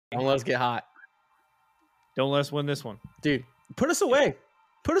Don't let us get hot. Don't let us win this one. Dude, put us away.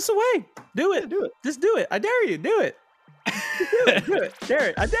 Put us away. Do it. Do it. Just do it. I dare you. Do it. Do it. Dare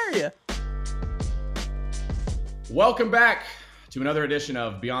it. I dare you. Welcome back to another edition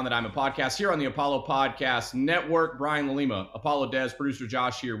of Beyond the Diamond podcast here on the Apollo Podcast Network. Brian Lalima, Apollo Des, producer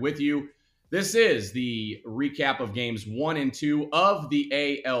Josh here with you. This is the recap of games 1 and 2 of the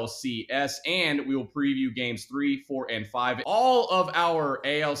ALCS, and we will preview games 3, 4, and 5. All of our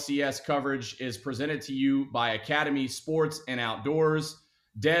ALCS coverage is presented to you by Academy Sports and Outdoors.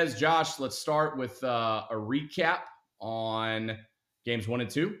 Des, Josh, let's start with a recap on games 1 and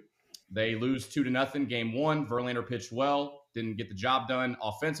 2. They lose 2-0. Game 1, Verlander pitched well, didn't get the job done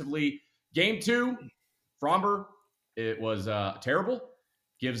offensively. Game 2, Framber, it was terrible.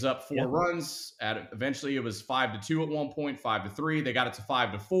 Gives up 4 runs. Eventually, it was 5-2 at one point, 5-3. They got it to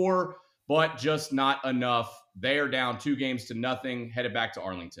 5-4, but just not enough. They are down 2-0, headed back to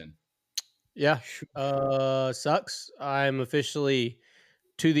Arlington. Yeah. Sucks. I'm officially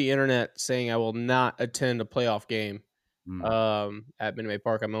to the internet saying I will not attend a playoff game at Minute Maid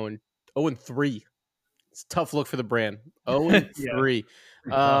Park. I'm 0-3. It's a tough look for the brand. 0-3.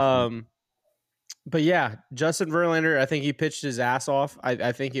 But yeah, Justin Verlander, I think he pitched his ass off.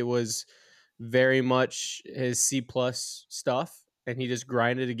 I think it was very much his C+ stuff, and he just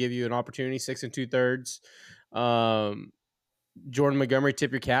grinded to give you an opportunity. 6 2/3. Jordan Montgomery, tip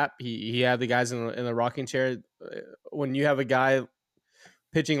your cap. He had the guys in the rocking chair. When you have a guy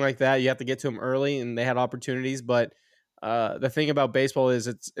pitching like that, you have to get to him early, and they had opportunities. But the thing about baseball is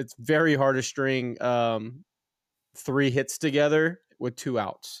it's very hard to string 3 hits together with 2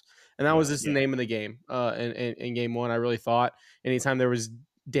 outs. And that was just the name of the game. In game 1, I really thought anytime there was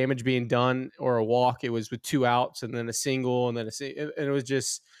damage being done or a walk, it was with 2 outs and then a single and then and it was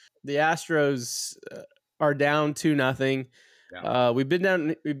just the Astros are down 2-0. Yeah. We've been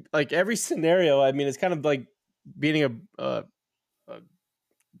down like every scenario. I mean, it's kind of like beating a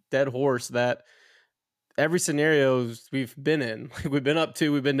dead horse that every scenario we've been in. We've been up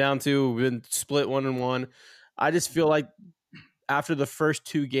 2, we've been down 2, we've been split 1-1. I just feel like after the first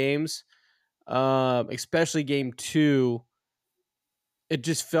 2 games, especially game 2, it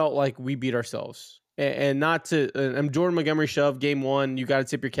just felt like we beat ourselves. And not to Jordan Montgomery shoved game 1. You got to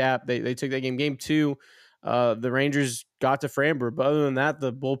tip your cap. They took that game. Game 2, the Rangers got to Framber. But other than that,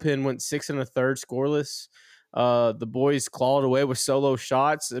 the bullpen went 6 1/3 scoreless. The boys clawed away with solo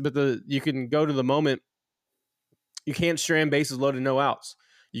shots. But you can go to the moment. You can't strand bases loaded, no outs.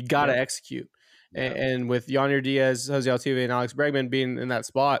 You got to execute. And with Yonder Diaz, Jose Altuve, and Alex Bregman being in that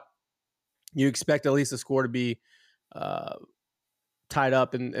spot, you expect at least the score to be tied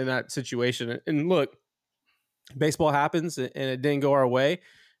up in that situation. And look, baseball happens, and it didn't go our way,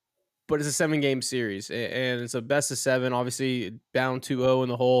 but it's a 7-game series, and it's a best of 7. Obviously, down 2-0 in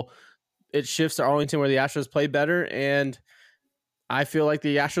the hole. It shifts to Arlington where the Astros play better, and I feel like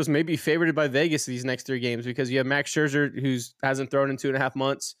the Astros may be favored by Vegas these next 3 games because you have Max Scherzer, who hasn't thrown in 2.5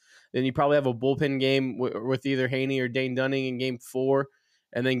 months. Then you probably have a bullpen game with either Haney or Dane Dunning in game 4.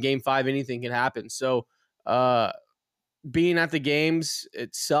 And then game 5, anything can happen. So being at the games,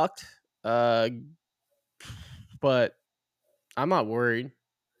 it sucked. But I'm not worried.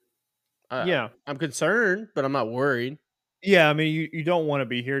 I'm concerned, but I'm not worried. Yeah, I mean, you don't want to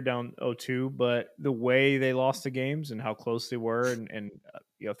be here down 0-2, but the way they lost the games and how close they were and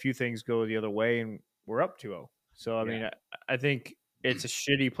a few things go the other way, and we're up 2-0. So, I mean, I think it's a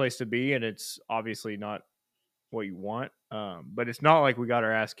shitty place to be, and it's obviously not what you want. But it's not like we got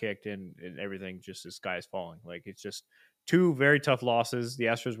our ass kicked and everything just the sky is falling. Like, it's just 2 very tough losses. The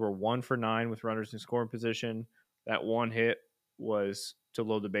Astros were 1 for 9 with runners in scoring position. That 1 hit was to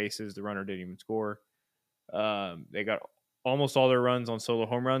load the bases. The runner didn't even score. They got almost all their runs on solo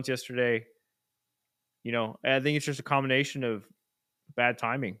home runs yesterday. I think it's just a combination of bad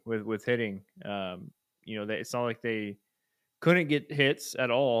timing with hitting. It's not like they couldn't get hits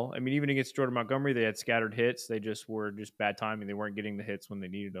at all. I mean, even against Jordan Montgomery, they had scattered hits. They just were bad timing. They weren't getting the hits when they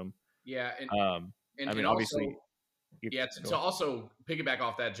needed them. Yeah, and obviously, to also piggyback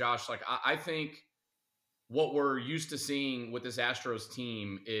off that, Josh, like I think what we're used to seeing with this Astros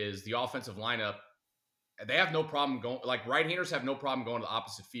team is the offensive lineup. They have no problem going, like right-handers have no problem going to the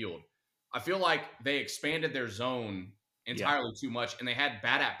opposite field. I feel like they expanded their zone entirely too much, and they had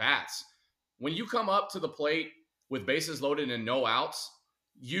bad at-bats. When you come up to the plate with bases loaded and no outs,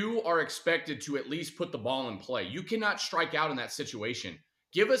 you are expected to at least put the ball in play. You cannot strike out in that situation.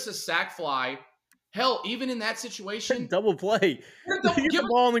 Give us a sac fly. Hell, even in that situation, double play. Get the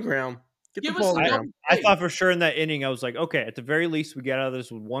ball on the ground. Get the Give ball us on the a ground. I thought for sure in that inning, I was like, okay, at the very least, we get out of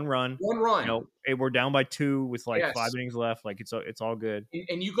this with one run. One run. You know, we're down by 2 with like Yes. 5 innings left. Like it's all good.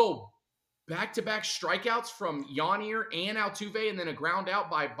 And you go back-to-back strikeouts from Yanier and Altuve, and then a ground out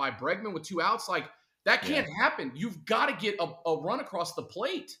by Bregman with 2 outs. Like, that can't happen. You've got to get a run across the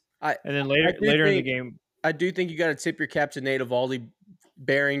plate. And then later in the game, I do think you got to tip your cap to Nate Eovaldi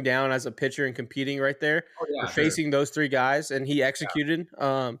bearing down as a pitcher and competing right there, facing those 3 guys, and he executed.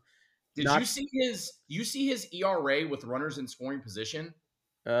 Did you see his ERA with runners in scoring position?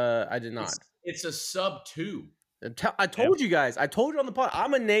 I did not. It's a sub 2. I told you guys. I told you on the pod.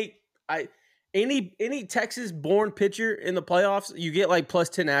 I'm a Nate. Any Texas born pitcher in the playoffs, you get like plus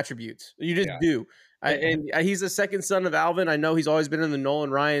 10 attributes. You just do. And he's the second son of Alvin. I know he's always been in the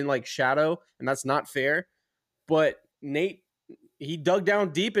Nolan Ryan like shadow, and that's not fair. But Nate, he dug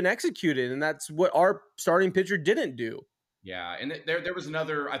down deep and executed, and that's what our starting pitcher didn't do. Yeah, and there was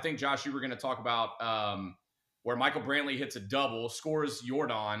another. I think Josh, you were going to talk about where Michael Brantley hits a double, scores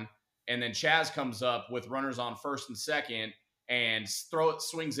Yordan, and then Chaz comes up with runners on first and second and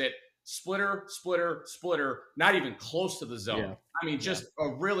swings it. Splitter, not even close to the zone. Yeah. I mean, just a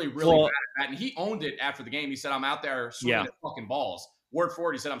really bad at that. And he owned it after the game. He said, I'm out there swinging at fucking balls. Word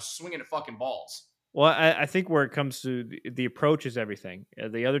for it, he said, I'm swinging at fucking balls. Well, I think where it comes to the approach is everything.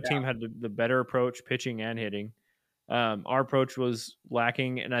 The other team had the better approach, pitching and hitting. Our approach was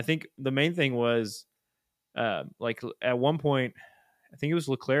lacking. And I think the main thing was, like at one point, I think it was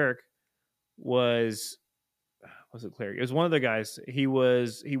Leclerc was it Leclerc? It was one of the guys. He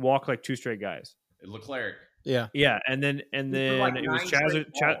walked like 2 straight guys. Leclerc. Yeah. And then like it was Chaz.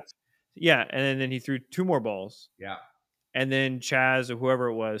 Yeah, and then he threw 2 more balls. Yeah. And then Chaz or whoever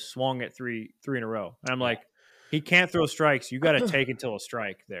it was swung at three in a row. And I'm like, he can't throw strikes. You got to take until a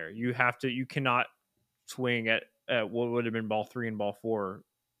strike there. You cannot swing at what would have been ball 3 and ball 4,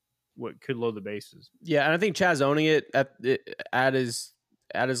 what could load the bases. Yeah, and I think Chaz owning it at his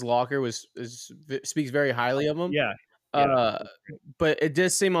locker speaks very highly of him. Yeah. But it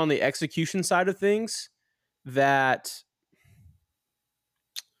does seem on the execution side of things that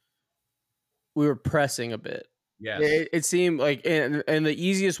we were pressing a bit. Yes. It seemed like, and the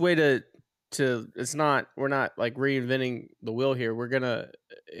easiest way to we're not like reinventing the wheel here. We're gonna,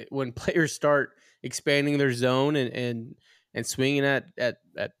 when players start expanding their zone and swinging at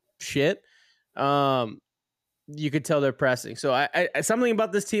shit, you could tell they're pressing. So I something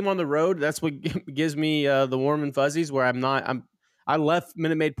about this team on the road, that's what gives me the warm and fuzzies, where I left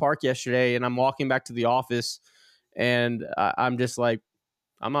Minute Maid Park yesterday and I'm walking back to the office and I'm just like,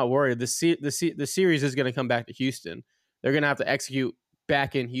 I'm not worried. The series is going to come back to Houston. They're going to have to execute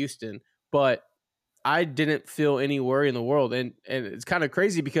back in Houston, but I didn't feel any worry in the world. And it's kind of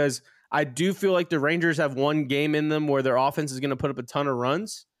crazy because I do feel like the Rangers have one game in them where their offense is going to put up a ton of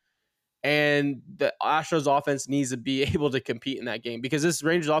runs. And the Astros offense needs to be able to compete in that game because this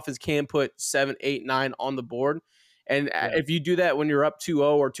Rangers offense can put 7, 8, 9 on the board. And if you do that when you're up 2-0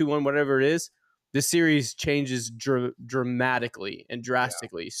 or 2-1, whatever it is, the series changes dramatically and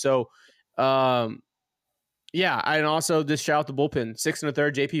drastically. So, and also just shout out the bullpen. 6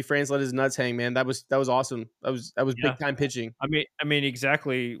 1/3. JP France let his nuts hang, man. That was awesome. That was big time pitching. I mean,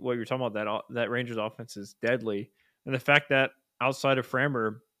 exactly what you're talking about. That Rangers offense is deadly, and the fact that outside of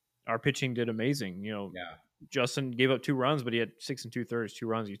Framber, our pitching did amazing. Justin gave up 2 runs, but he had 6 2/3, 2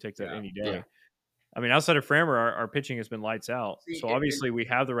 runs. You take that any day. Yeah. I mean, outside of Framber, our pitching has been lights out. So obviously, we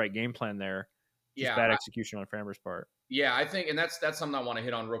have the right game plan there. Just bad execution on Framber's part. Yeah, I think, and that's something I want to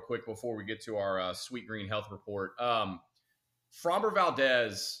hit on real quick before we get to our Sweet Green Health Report. Framber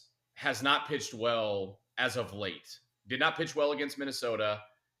Valdez has not pitched well as of late. Did not pitch well against Minnesota,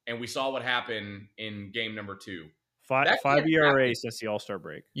 and we saw what happened in game number 2. 5 ERA since the All-Star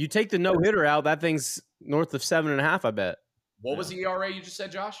break. You take the no-hitter out, that thing's north of 7.5, I bet. What was the ERA you just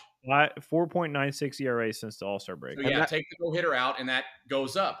said, Josh? 4.96 ERA since the All-Star break. So take the no-hitter out, and that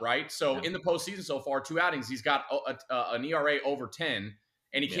goes up, right? So in the postseason so far, 2 outings, he's got an ERA over 10,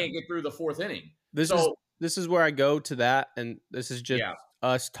 and he can't get through the 4th inning. This is where I go to that, and this is just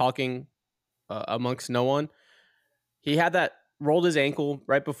us talking amongst no one. He had that rolled his ankle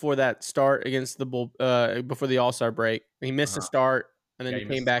right before that start against the Bull before the All-Star break. He missed the start, and then he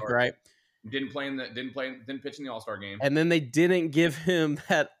came back right. Didn't pitch in the All-Star game, and then they didn't give him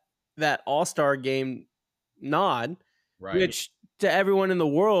that All-Star game nod, right? Which to everyone in the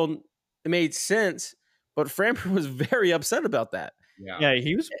world it made sense, but Framber was very upset about that. Yeah,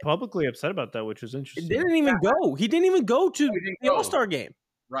 he was publicly upset about that, which was interesting. It didn't even go. He didn't even go to the All-Star game.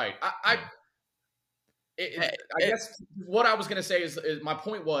 Right. I guess what I was going to say is my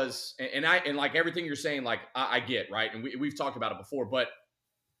point was, and like everything you're saying, like I get, right, and we've talked about it before, but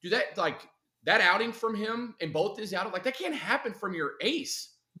dude, that outing from him and both his outing, like that can't happen from your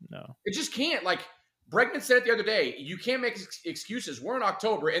ace. No, it just can't. Like Bregman said it the other day, you can't make excuses. We're in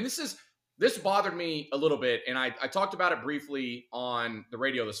October, and this bothered me a little bit, and I talked about it briefly on the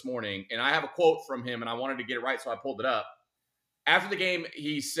radio this morning, and I have a quote from him, and I wanted to get it right, so I pulled it up. After the game,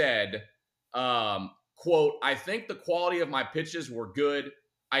 he said, quote, "I think the quality of my pitches were good.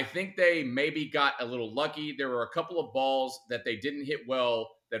 I think they maybe got a little lucky. There were a couple of balls that they didn't hit well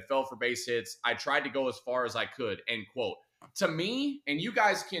that fell for base hits. I tried to go as far as I could," end quote. To me, and you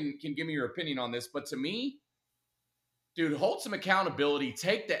guys can give me your opinion on this, but to me, dude, hold some accountability,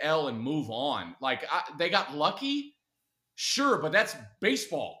 take the L and move on. Like they got lucky, sure, but that's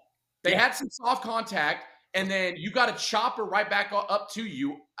baseball. They had some soft contact, and then you got a chopper right back up to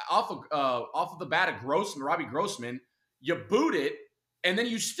you off of the bat of Robbie Grossman. You boot it, and then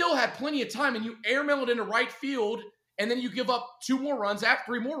you still had plenty of time, and you airmail it into right field, and then you give up 3 more runs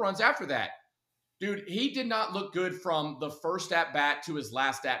after that. Dude, he did not look good from the first at-bat to his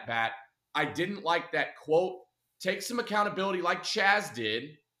last at-bat. I didn't like that quote. Take some accountability like Chaz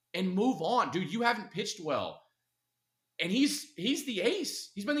did and move on. Dude, you haven't pitched well. And he's the ace.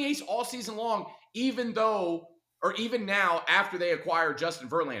 He's been the ace all season long, even now after they acquired Justin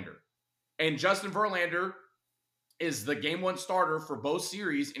Verlander. And Justin Verlander is the game 1 starter for both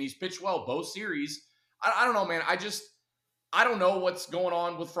series, and he's pitched well both series. I don't know, man. I don't know what's going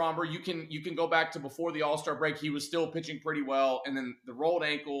on with Framber. You can go back to before the All-Star break. He was still pitching pretty well. And then the rolled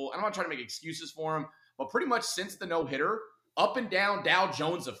ankle, I'm not trying to make excuses for him, but pretty much since the no-hitter, up and down Dow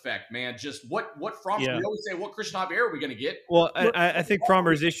Jones effect, man. Just what Framber, we always say, what Christian Javier are we going to get? Well, I think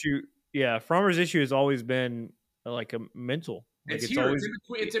Framber's issue has always been like a mental. Like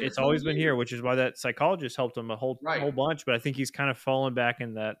it's always been here, which is why that psychologist helped him a whole bunch. But I think he's kind of fallen back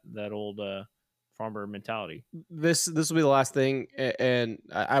in that old Framber mentality. This will be the last thing, and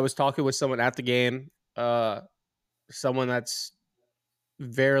I was talking with someone at the game, someone that's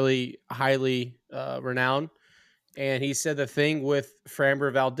very highly renowned, and he said the thing with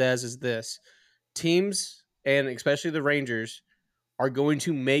Framber Valdez is this: teams, and especially the Rangers, are going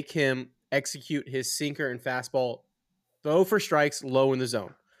to make him execute his sinker and fastball, throw for strikes low in the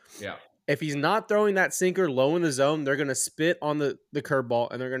zone. Yeah. If he's not throwing that sinker low in the zone, they're going to spit on the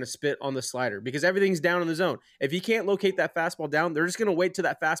curveball and they're going to spit on the slider because everything's down in the zone. If he can't locate that fastball down, they're just going to wait till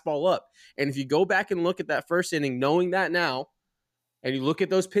that fastball up. And if you go back and look at that first inning, knowing that now, and you look at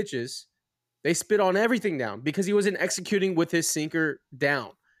those pitches, they spit on everything down because he wasn't executing with his sinker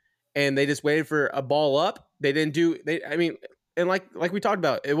down. And they just waited for a ball up. They didn't do and like we talked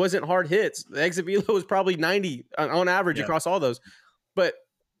about, it wasn't hard hits. The exit velo was probably 90 on average across all those. But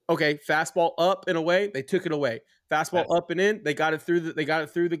okay, fastball up and away, they took it away. Fastball up and in, they got it through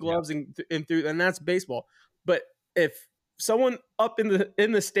the gloves and through, and that's baseball. But if someone up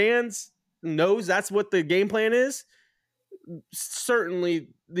in the stands knows that's what the game plan is, certainly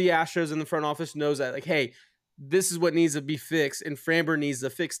the Astros in the front office knows that, like, hey, this is what needs to be fixed, and Framber needs to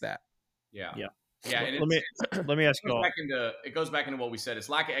fix that. Yeah. And let me ask you all. It goes back into what we said. It's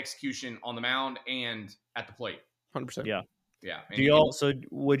lack of execution on the mound and at the plate. 100%. Yeah. And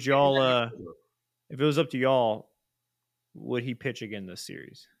would y'all, if it was up to y'all, would he pitch again this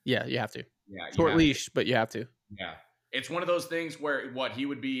series? Yeah, you have to. Yeah. Short leash, but you have to. Yeah. It's one of those things where he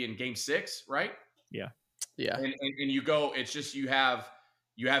would be in game 6, right? Yeah. Yeah. And you go, it's just you have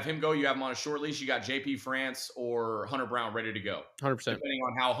him go, you have him on a short leash, you got JP France or Hunter Brown ready to go. 100%. Depending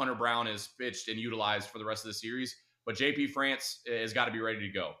on how Hunter Brown is pitched and utilized for the rest of the series. But JP France has got to be ready to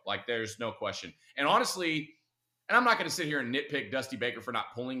go. Like, there's no question. And honestly, and I'm not going to sit here and nitpick Dusty Baker for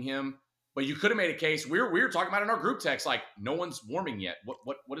not pulling him, but you could have made a case. We were talking about in our group text, like, no one's warming yet.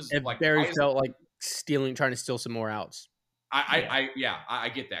 What is it like? Barry felt like trying to steal some more outs. I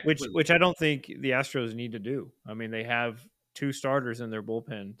get that. Which I don't think the Astros need to do. I mean, they have 2 starters in their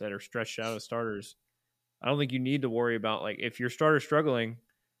bullpen that are stretched out as starters. I don't think you need to worry about, like, if your starter's struggling,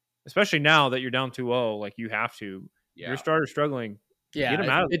 especially now that you're down 2-0, like, you have to. Yeah. Your starter's struggling. Yeah, get him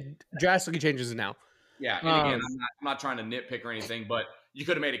out. It drastically changes now. Yeah, and again, I'm not trying to nitpick or anything, but you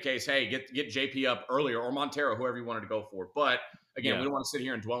could have made a case, hey, get JP up earlier or Montero, whoever you wanted to go for. But again, we don't want to sit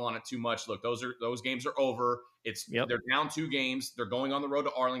here and dwell on it too much. Look, those games are over. They're down 2 games. They're going on the road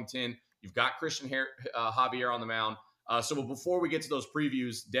to Arlington. You've got Christian Javier on the mound. So before we get to those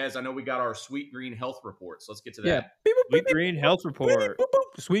previews, Des, I know we got our Sweet Green Health Report. So let's get to that. Sweet Green Health Report.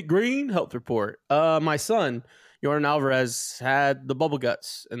 Sweet Green Health Report. My son, Yordan Alvarez, had the bubble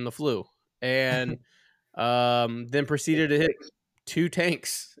guts and the flu, and then proceeded to hit 2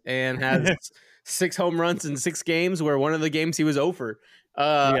 tanks and has 6 home runs in 6 games, where one of the games he was over.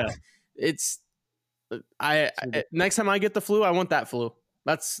 It's next time I get the flu, I want that flu.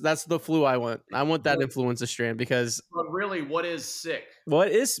 That's the flu I want. I want that influenza strand because. But really, what is sick? What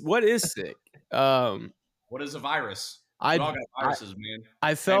is sick? What is a virus? We all got viruses, man.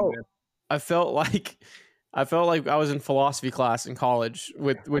 I felt like I was in philosophy class in college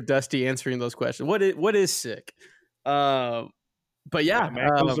with Dusty answering those questions. What is sick? But yeah, man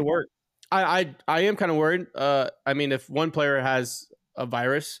goes to work. I am kind of worried. I mean, if one player has a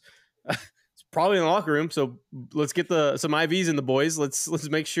virus, it's probably in the locker room. So let's get some IVs in the boys. Let's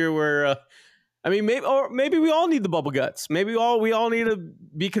make sure we're. I mean, maybe we all need the bubble guts. Maybe we all need to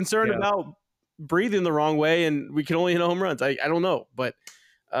be concerned about breathing the wrong way, and we can only hit home runs. I don't know, but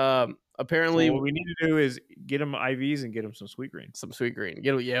apparently, so what we need to do is get them IVs and get them some Sweetgreen. Some Sweetgreen.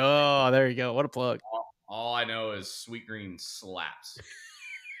 Oh, there you go. What a plug. All I know is Sweetgreen slaps.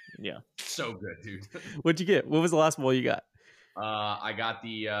 Yeah, so good, dude. What'd you get? What was the last bowl you got? I got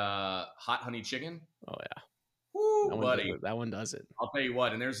the hot honey chicken. Oh yeah. Woo, buddy. That one does it. I'll tell you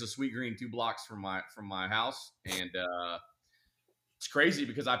what, and there's a Sweetgreen 2 blocks from my house, and it's crazy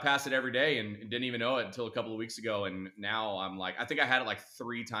because I pass it every day and didn't even know it until a couple of weeks ago, and now I'm like, I think I had it like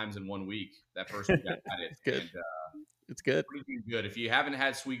 3 times in 1 week. That first week I had it. It's good. And, it's good. Pretty good. If you haven't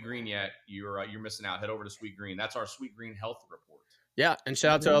had Sweetgreen yet, you're missing out. Head over to Sweetgreen. That's our Sweetgreen health report. Yeah, and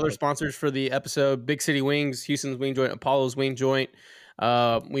shout out to other sponsors for the episode: Big City Wings, Houston's Wing Joint, Apollo's Wing Joint.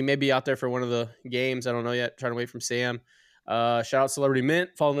 We may be out there for one of the games. I don't know yet. Trying to wait from Sam. Shout out Celebrity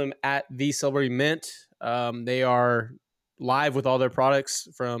Mint. Follow them at the Celebrity Mint. They are live with all their products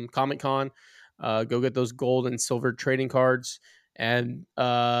from Comic Con. Go get those gold and silver trading cards. And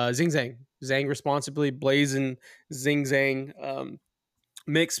Zing Zang responsibly, blazing Zing Zang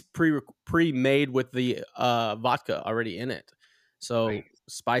mix pre-made with the vodka already in it. So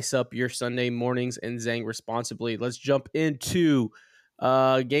spice up your Sunday mornings and Zang responsibly. Let's jump into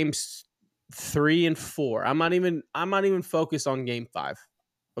games 3 and 4. I'm not even focused on game 5.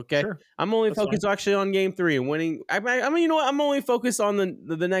 Okay, sure. I'm only focused actually on game 3 and winning. I mean, you know what? I'm only focused on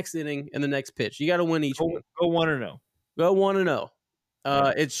the next inning and the next pitch. You got to win each one. Go 1-0. Go 1-0.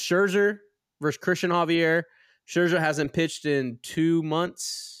 It's Scherzer versus Christian Javier. Scherzer hasn't pitched in 2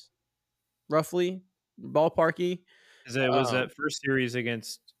 months, roughly, ballparky. Was that first series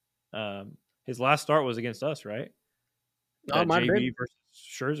against his last start was against us, right? That JV versus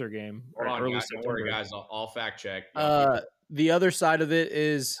Scherzer game. Early September, guys. I'll fact check. The other side of it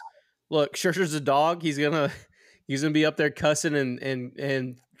is, look, Scherzer's a dog. He's gonna be up there cussing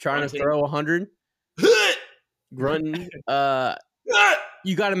and trying to throw 100, grunting.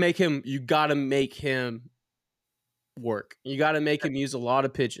 You got to make him. You got to make him work. You got to make him use a lot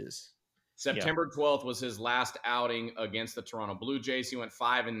of pitches. September 12th was his last outing against the Toronto Blue Jays. He went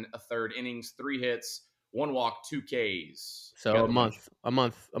 5 1/3 innings, 3 hits, 1 walk, 2 Ks. So a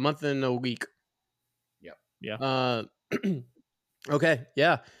month and a week. Yep. Yeah. Okay.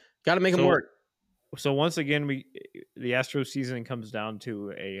 Yeah. Got to make him work. So once again, the Astros season comes down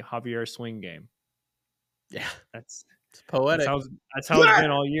to a Javier swing game. Yeah. It's poetic. That's how it's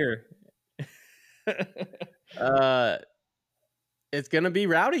been all year. It's gonna be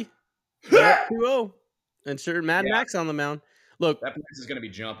rowdy. 2-0, and sure, Mad Max on the mound. Look, that place is gonna be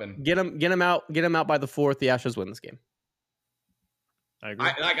jumping. Get him out by the 4th. The Astros win this game. I agree.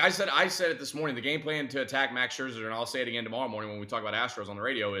 I said it this morning. The game plan to attack Max Scherzer, and I'll say it again tomorrow morning when we talk about Astros on the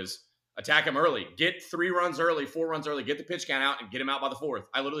radio, is attack him early. Get 3 runs early, 4 runs early. Get the pitch count out and get him out by the 4th.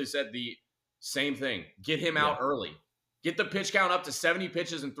 I literally said the same thing. Get him out early. Get the pitch count up to 70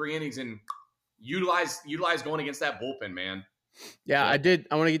 pitches in 3 innings, and utilize going against that bullpen, man. Yeah, I did.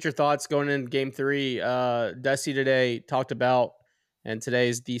 I want to get your thoughts going in game 3. Dusty today talked about, and today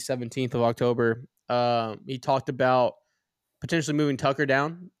is the 17th of October. He talked about potentially moving Tucker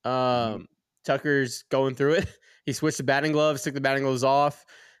down. Tucker's going through it. He switched the batting gloves, took the batting gloves off.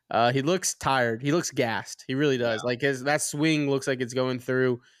 He looks tired. He looks gassed. He really does. Like that swing looks like it's going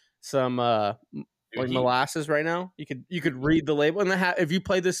through some molasses right now. You could read the label, and if you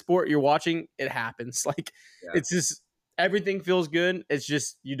play this sport, you're watching, it happens. It's just. Everything feels good. It's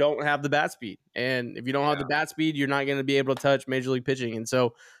just you don't have the bat speed, and if you don't have the bat speed, you're not going to be able to touch major league pitching. And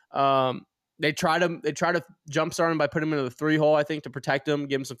so, they try to jumpstart him by putting him into the 3 hole, I think, to protect him,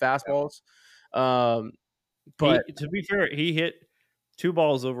 give him some fastballs. But to be fair, he hit 2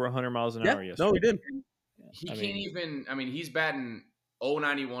 balls over 100 miles an hour yesterday. No, he did. He can't even. I mean, he's batting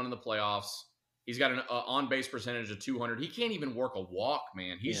 0.91 in the playoffs. He's got an on-base percentage of 200. He can't even work a walk,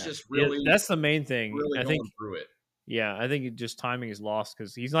 man. He's just really. That's the main thing. Really I think through it. Yeah, I think just timing is lost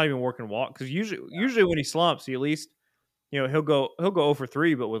because he's not even working walk. Because usually when he slumps, he at least he'll go 0 for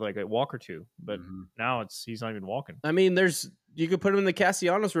 3, but with like a walk or 2. But now he's not even walking. I mean, you could put him in the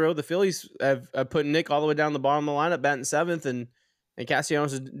Castellanos row. The Phillies have put Nick all the way down the bottom of the lineup, batting 7th, and and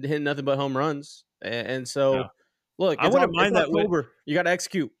Castellanos is hitting nothing but home runs. And so, look, I wouldn't mind that. You got to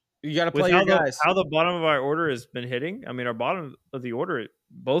execute. You got to play your guys. How the bottom of our order has been hitting. I mean, our bottom of the order,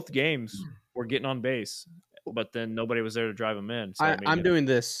 both games, we're getting on base, but then nobody was there to drive them in. So I'm doing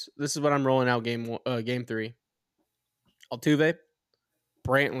this. This is what I'm rolling out game 3. Altuve,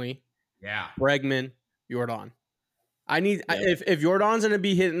 Brantley, Bregman, Jordan. I need if Jordan's going to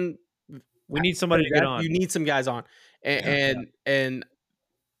be hitting, we need somebody to get on. You need some guys on, and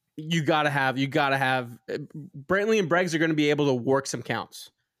you gotta have Brantley and Breggs are going to be able to work some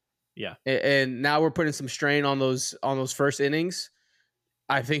counts. Yeah, and now we're putting some strain on those first innings.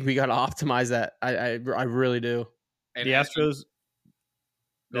 I think we got to optimize that. I really do. And the Astros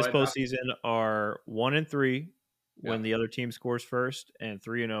this postseason are 1-3 when the other team scores first, and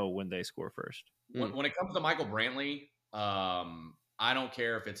 3-0 when they score first. When it comes to Michael Brantley, I don't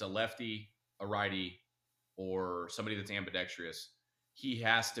care if it's a lefty, a righty, or somebody that's ambidextrous. He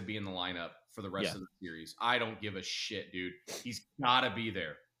has to be in the lineup for the rest of the series. I don't give a shit, dude. He's got to be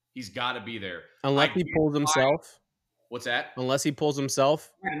there. He's got to be there. Unless he pulls himself. What's that? Unless he pulls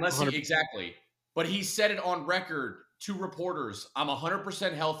himself. Exactly. But he said it on record to reporters. I'm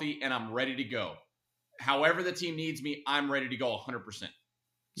 100% healthy and I'm ready to go. However the team needs me, I'm ready to go 100%.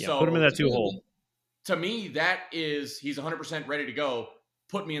 Yeah, so put him in that 2-hole. To me, that is he's 100% ready to go.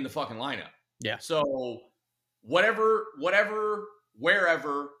 Put me in the fucking lineup. Yeah. So whatever, wherever,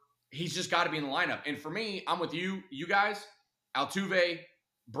 he's just got to be in the lineup. And for me, I'm with you guys, Altuve,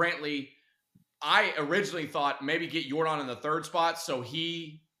 Brantley. I originally thought maybe get Jordan in the third spot so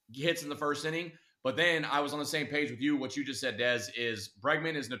he hits in the first inning. But then I was on the same page with you. What you just said, Des, is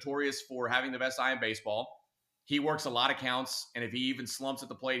Bregman is notorious for having the best eye in baseball. He works a lot of counts, and if he even slumps at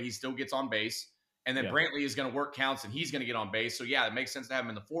the plate, he still gets on base. And then Brantley is going to work counts, and he's going to get on base. So, yeah, it makes sense to have him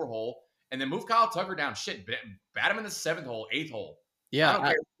in the 4-hole. And then move Kyle Tucker down. Shit, bat him in the 7th hole, 8th hole. Yeah. I don't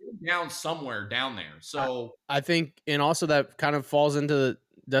care. Down somewhere down there. So I think, and also that kind of falls into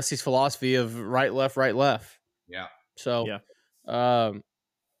Dusty's philosophy of right, left, right, left. Yeah. So,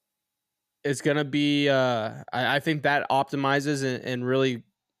 it's going to be, I think that optimizes and really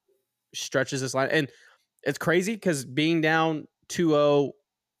stretches this line. And it's crazy because being down 2-0,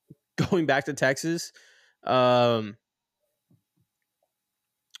 going back to Texas,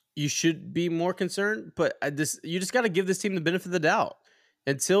 you should be more concerned. But you just got to give this team the benefit of the doubt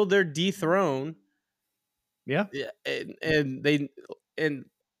until they're dethroned. Yeah. And they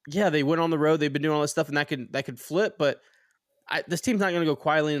went on the road. They've been doing all this stuff, and that could flip. But this team's not going to go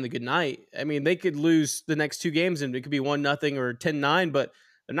quietly in the good night. I mean, they could lose the next 2 games, and it could be 1-0 or 10-9, but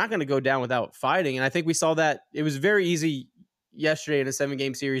they're not going to go down without fighting. And I think we saw that it was very easy yesterday in a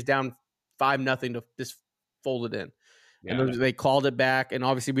 7-game series, down 5-0 to just fold it in. Yeah. And they called it back, and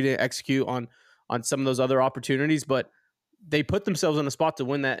obviously we didn't execute on some of those other opportunities, but they put themselves in a spot to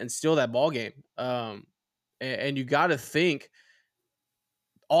win that and steal that ball game. And you got to think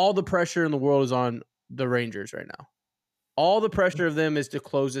all the pressure in the world is on the Rangers right now. All the pressure of them is to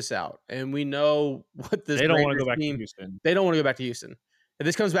close this out, and we know what this. They don't want to go back to Houston. They don't want to go back to Houston. If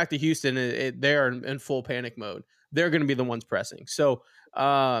this comes back to Houston, they're in full panic mode. They're going to be the ones pressing. So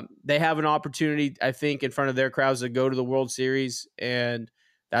they have an opportunity, I think, in front of their crowds to go to the World Series, and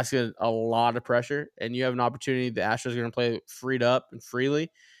that's a lot of pressure. And you have an opportunity. The Astros are going to play freed up and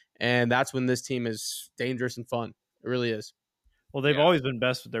freely, and that's when this team is dangerous and fun. It really is. Well, they've always been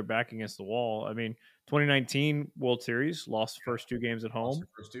best with their back against the wall. I mean, 2019 World Series, lost the first 2 games at home.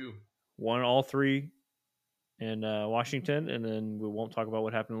 First 2. Won all 3 in Washington, and then we won't talk about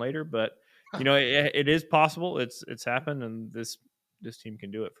what happened later. But, it is possible. It's happened, and this team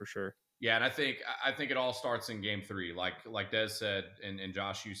can do it for sure. Yeah, and I think it all starts in Game 3. Like Des said, and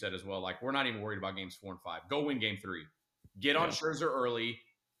Josh, you said as well, like we're not even worried about Games 4 and 5. Go win Game 3. Get on Scherzer early,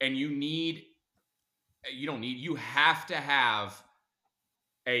 and you have to have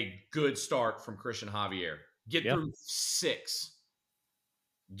a good start from Christian Javier. Get through 6.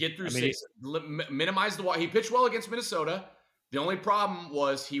 Get through 6. Minimize the walk. He pitched well against Minnesota. The only problem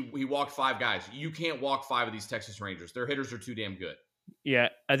was he walked 5 guys. You can't walk 5 of these Texas Rangers. Their hitters are too damn good. Yeah,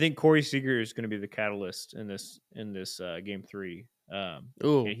 I think Corey Seager is going to be the catalyst in this Game 3.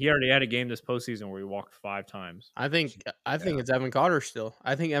 He already had a game this postseason where he walked 5 times. I think it's Evan Carter still.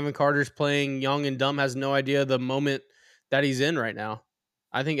 I think Evan Carter's playing young and dumb, has no idea the moment that he's in right now.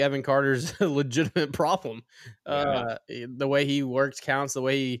 I think Evan Carter's a legitimate problem. The way he works counts,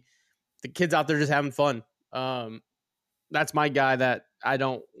 the kid's out there just having fun. That's my guy that I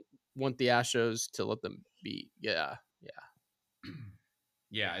don't want the Astros to let them beat. Yeah.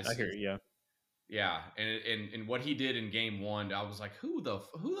 I hear you. Yeah, and what he did in Game 1, I was like, who's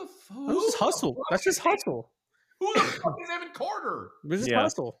hustle? That's just hustle. Who the fuck is Evan Carter? This is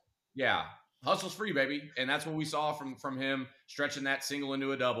hustle. Yeah, hustle's free, baby, and that's what we saw from him, stretching that single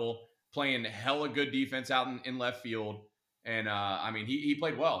into a double, playing hella good defense out in left field, and I mean he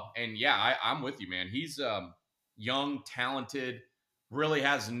played well, and yeah, I'm with you, man. He's young, talented, really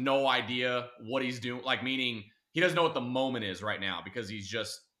has no idea what he's doing, like meaning he doesn't know what the moment is right now because he's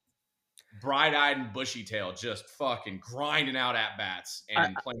just bright-eyed and bushy-tailed, just fucking grinding out at bats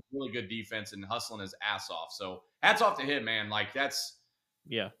and playing really good defense and hustling his ass off. So hats off to him, man. Like that's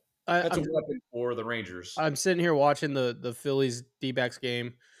a weapon for the Rangers. I'm sitting here watching the Phillies D-backs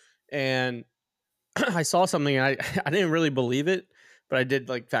game, and I saw something, and I didn't really believe it, but I did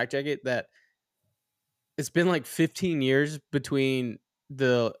like fact check it, that it's been like 15 years between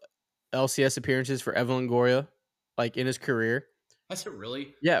the LCS appearances for Evan Longoria, like in his career. That's it,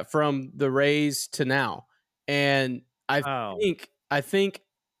 really? Yeah, from the Rays to now. And I think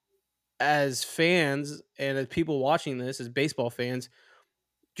as fans and as people watching this, as baseball fans,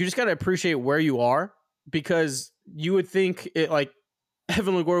 you just got to appreciate where you are, because you would think it like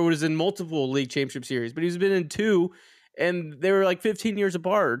Evan Longoria was in multiple league championship series, but he's been in 2, and they were like 15 years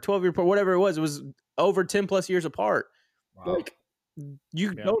apart or 12 years apart, whatever it was over 10 plus years apart. Wow. Like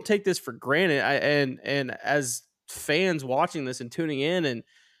you don't take this for granted. And as fans watching this and tuning in and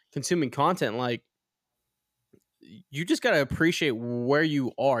consuming content, like you just got to appreciate where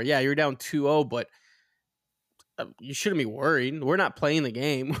you are. Yeah, you're down 2-0, but you shouldn't be worried. We're not playing the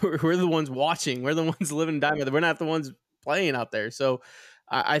game. We're the ones watching. We're the ones living and dying with it. We're not the ones playing out there. So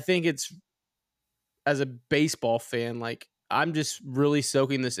I think it's, as a baseball fan, like I'm just really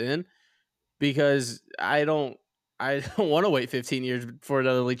soaking this in, because I don't want to wait 15 years for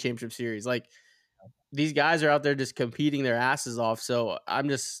another league championship series. Like these guys are out there just competing their asses off. So I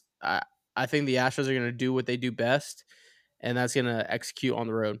think the Astros are going to do what they do best, and that's going to execute on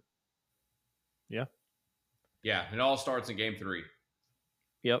the road. Yeah. Yeah. It all starts in game 3.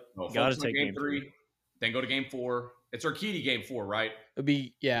 Yep. Well, got to take game 3, then go to game 4. It's Urquidy game 4, right? It'll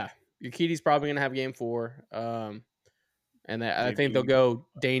be, yeah. Urquidy's probably going to have game 4. And I think they'll go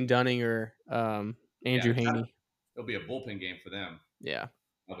Dane Dunning or Andrew Haney. It'll be a bullpen game for them. Yeah.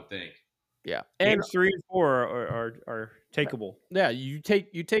 I would think. Yeah. Games 3 and 4 are takeable. Yeah, you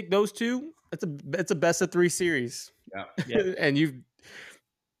take those two. It's a best of 3 series. Yeah. And you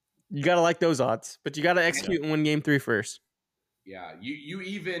gotta like those odds, but you gotta execute and win game 3 first. Yeah. You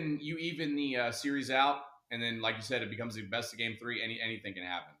even the series out, and then like you said, it becomes the best of game 3. Anything can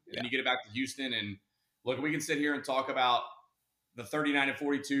happen. And then you get it back to Houston, and look, we can sit here and talk about the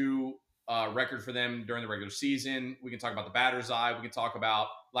 39-42 record for them during the regular season. We can talk about the batter's eye. We can talk about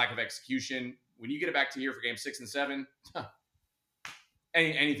lack of execution. When you get it back to here for game 6 and 7,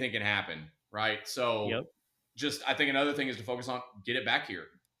 anything can happen, right? So just, I think another thing is to focus on get it back here.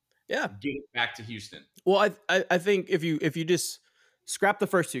 Yeah. Get it back to Houston. Well, I think if you just scrap the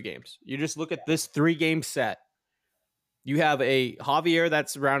first 2 games, you just look at this 3-game set. You have a Javier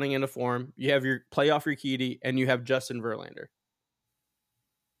that's rounding into form. You have your playoff Urquidy, and you have Justin Verlander.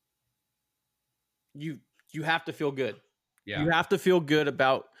 You have to feel good. Yeah. You have to feel good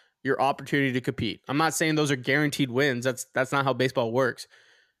about your opportunity to compete. I'm not saying those are guaranteed wins. That's not how baseball works.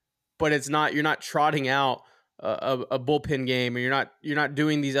 But it's not, you're not trotting out a bullpen game, or you're not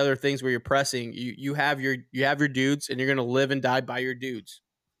doing these other things where you're pressing. You have your dudes, and you're going to live and die by your dudes.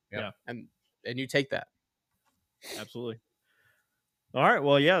 Yeah. And you take that. Absolutely. All right.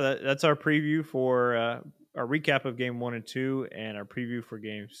 Well, yeah, that's our preview for our recap of game 1 and 2, and our preview for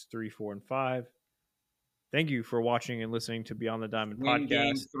games 3, 4, and 5. Thank you for watching and listening to Beyond the Diamond win podcast.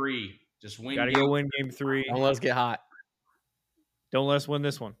 Game 3. Just win. Got to go win game 3. Don't let us get hot. Don't let us win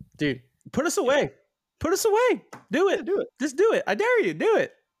this one. Dude, put us away. Put us away. Do it. Do it. Just do it. I dare you. Do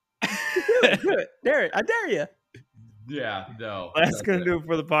it. Do it. Dare it. I dare you. Yeah, no. That's going to do it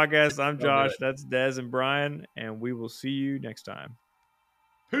for the podcast. I'm Josh. That's Dez and Brian, and we will see you next time.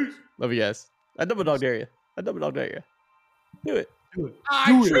 Peace. Love you guys. I double dog dare you. Do it.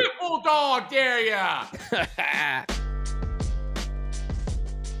 I triple dog dare ya.